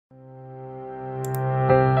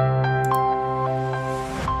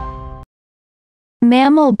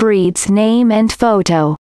mammal breeds name and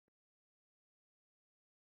photo.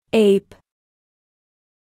 Ape,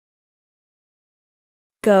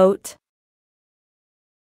 goat,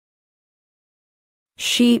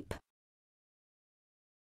 sheep,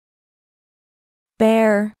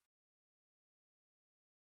 bear,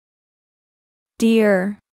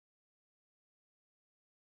 deer,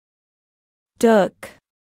 duck,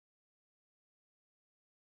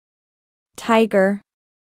 tiger,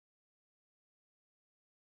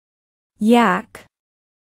 yak,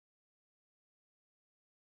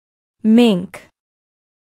 mink,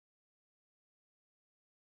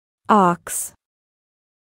 ox,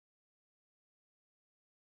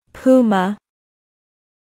 puma,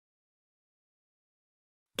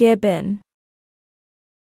 gibbon,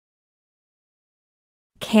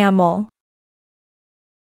 camel,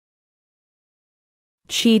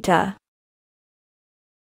 cheetah,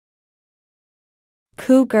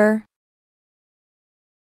 cougar,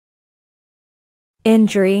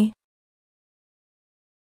 injury,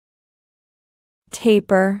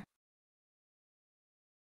 tapir,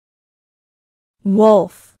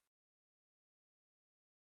 wolf,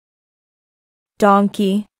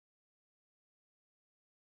 donkey,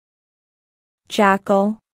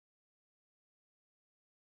 jackal,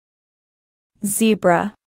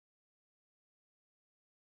 zebra,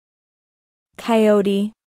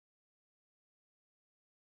 coyote,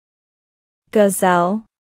 gazelle,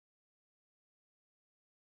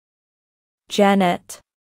 genet,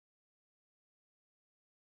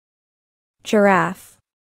 giraffe,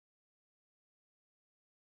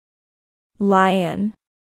 lion,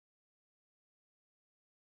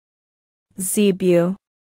 zebu,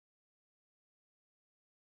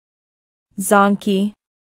 zonkey,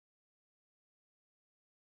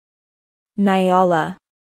 nyala,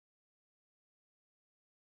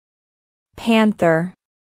 panther,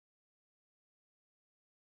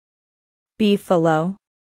 beefalo,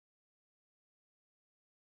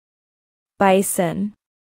 bison,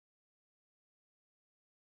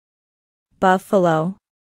 buffalo,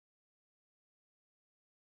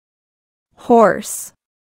 horse,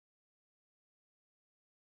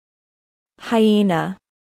 hyena,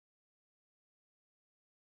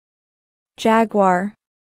 jaguar,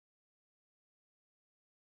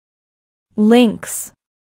 lynx,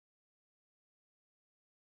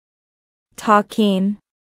 takin,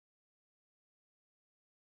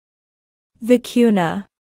 vicuna,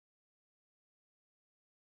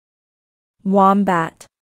 wombat,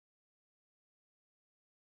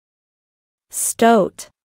 stoat,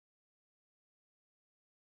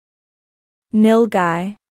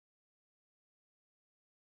 nilgai,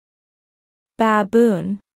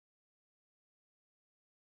 baboon,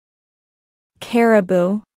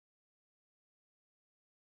 caribou,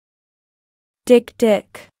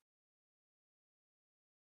 dik-dik,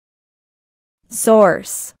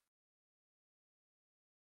 zorse,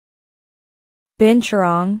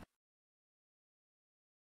 binturong,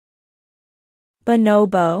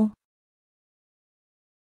 bonobo,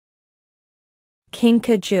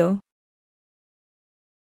 kinkajou,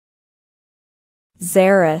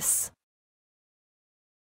 xeris,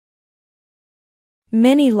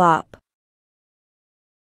 minilop,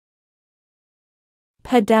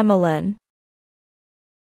 pademelon,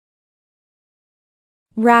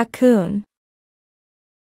 raccoon,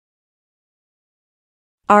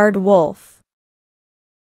 aardwolf,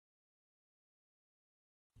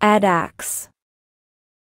 addax,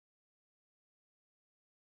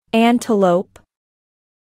 antelope,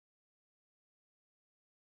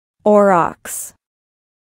 aurochs,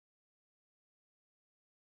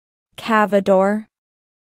 cavador,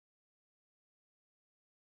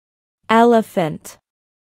 elephant,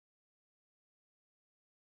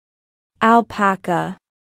 alpaca,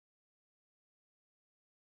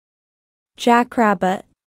 jackrabbit,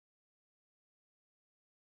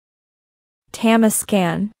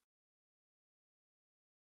 tamascan,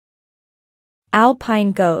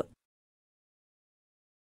 alpine goat,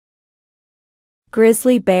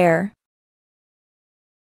 grizzly bear,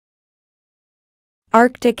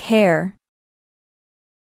 Arctic hare,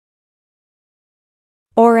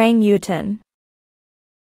 orangutan,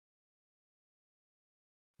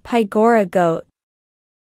 pygora goat,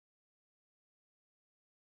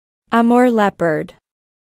 Amur leopard,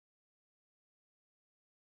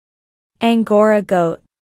 Angora goat,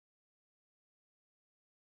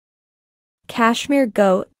 Kashmir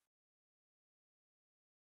goat,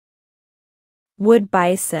 wood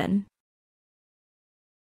bison,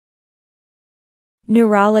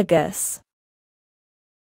 neurologus,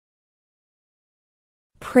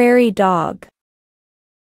 prairie dog,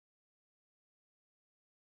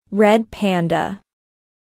 red panda,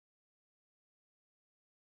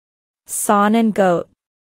 Sawan goat,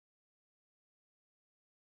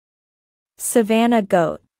 Savannah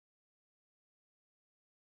goat,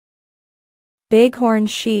 Bighorn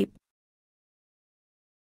sheep,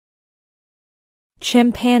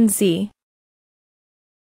 Chimpanzee,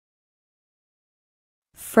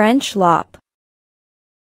 French lop,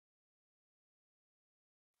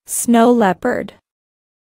 Snow leopard,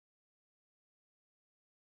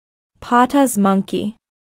 Pata's monkey,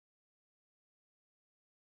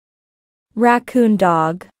 Raccoon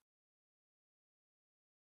dog,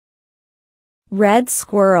 Red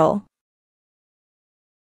squirrel,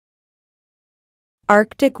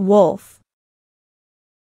 Arctic wolf,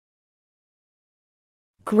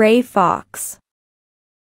 Gray fox,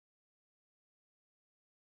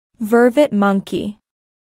 Vervet monkey,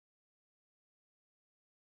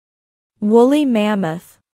 Woolly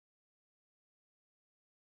mammoth,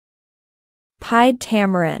 Pied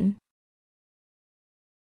tamarin,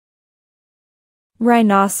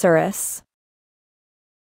 Rhinoceros,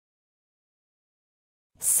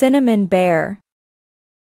 Cinnamon bear,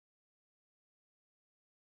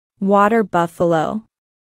 Water buffalo,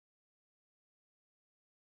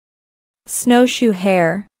 Snowshoe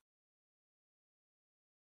hare,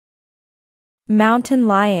 Mountain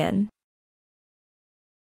lion,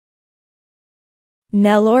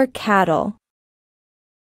 Nelore cattle,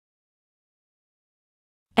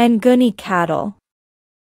 Nguni cattle,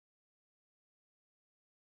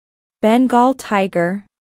 Bengal tiger,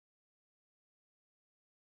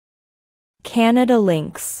 Canada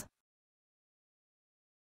lynx,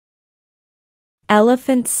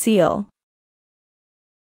 Elephant seal,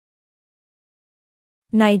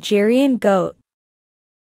 Nigerian goat,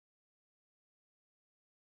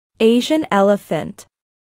 Asian elephant,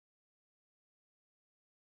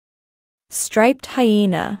 Striped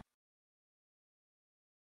hyena,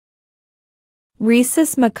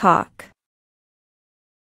 Rhesus macaque,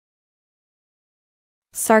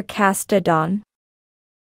 Sarcastodon,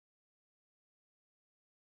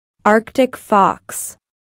 Arctic fox,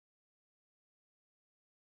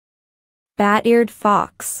 Bat-eared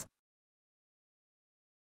fox,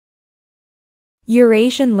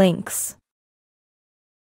 Eurasian lynx,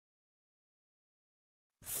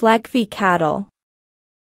 Fleckvieh cattle,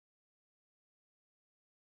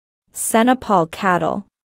 Senepal cattle,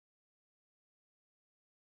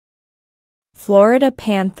 Florida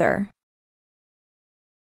panther,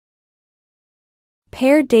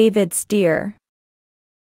 Pear David's deer,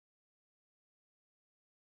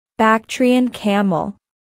 Bactrian camel,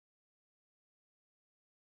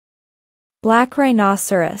 Black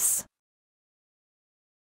rhinoceros,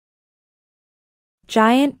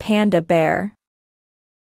 Giant panda bear,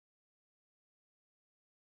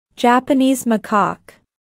 Japanese macaque,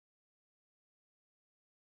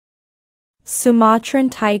 Sumatran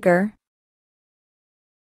tiger,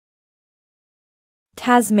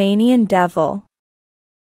 Tasmanian devil,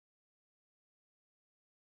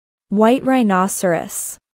 White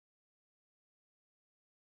rhinoceros,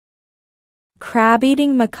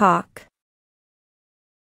 Crab-eating macaque,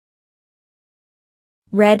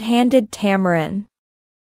 Red-handed tamarin,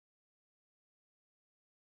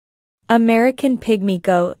 American pygmy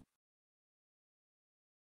goat,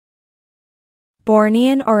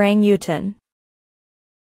 Bornean orangutan,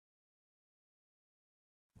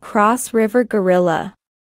 Cross River gorilla,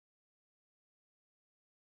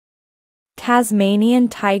 Tasmanian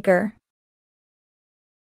tiger,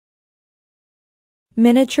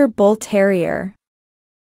 Miniature bull terrier,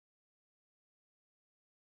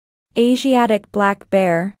 Asiatic black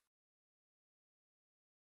bear,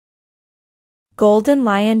 Golden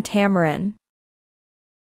lion tamarin,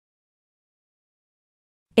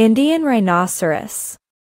 Indian rhinoceros,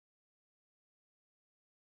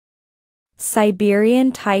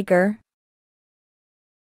 Siberian tiger,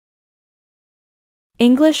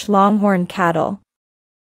 English longhorn cattle,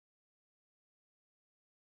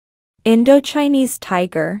 Indochinese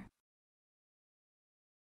tiger,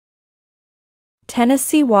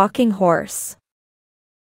 Tennessee walking horse,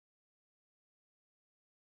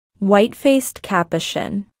 White-faced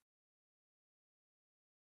capuchin,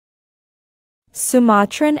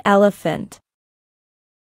 Sumatran elephant,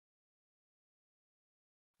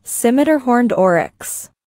 Scimitar-horned oryx,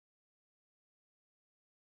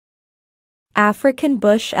 African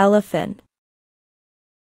bush elephant,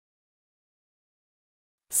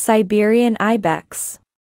 Siberian ibex,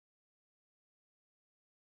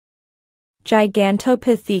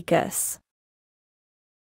 Gigantopithecus,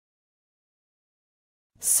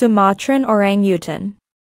 Sumatran orangutan,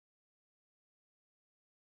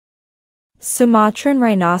 Sumatran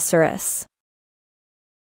rhinoceros,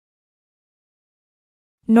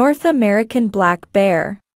 North American black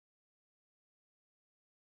bear.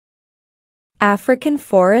 African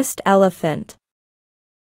forest elephant.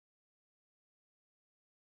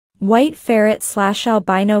 White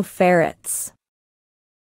ferret/albino ferrets.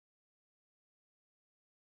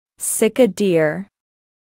 Sika deer.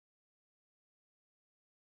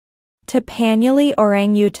 Tepanuli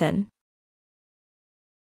orangutan.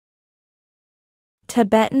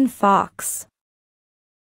 Tibetan fox.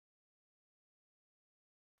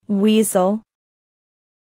 Weasel.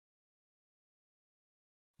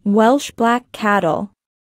 Welsh black cattle.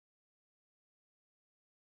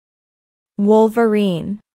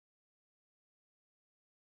 Wolverine.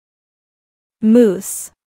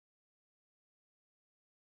 Moose.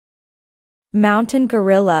 Mountain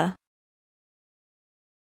gorilla.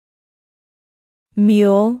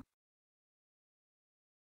 Mule.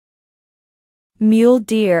 Mule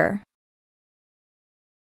deer.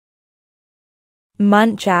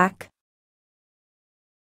 Muntjac.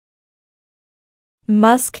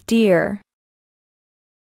 Musk deer.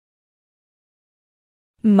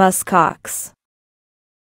 Muskox.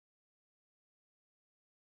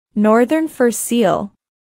 Northern fur seal.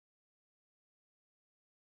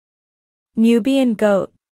 Nubian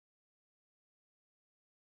goat.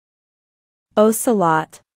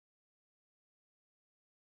 Ocelot.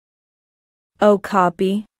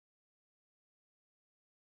 Okapi.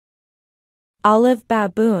 Olive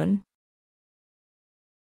baboon.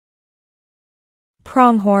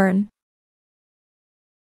 Pronghorn.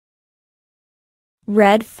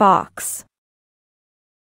 Red fox.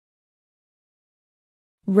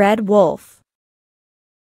 Red wolf.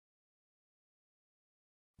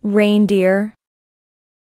 Reindeer.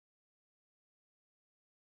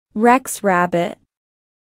 Rex rabbit.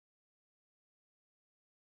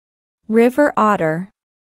 River otter.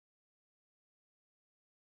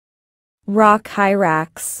 Rock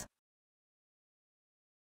hyrax.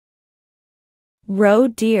 Roe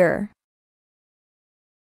deer.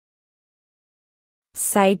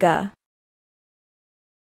 Saiga.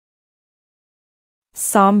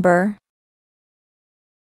 Somber.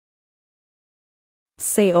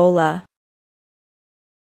 Saola.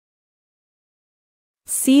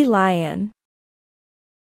 Sea lion.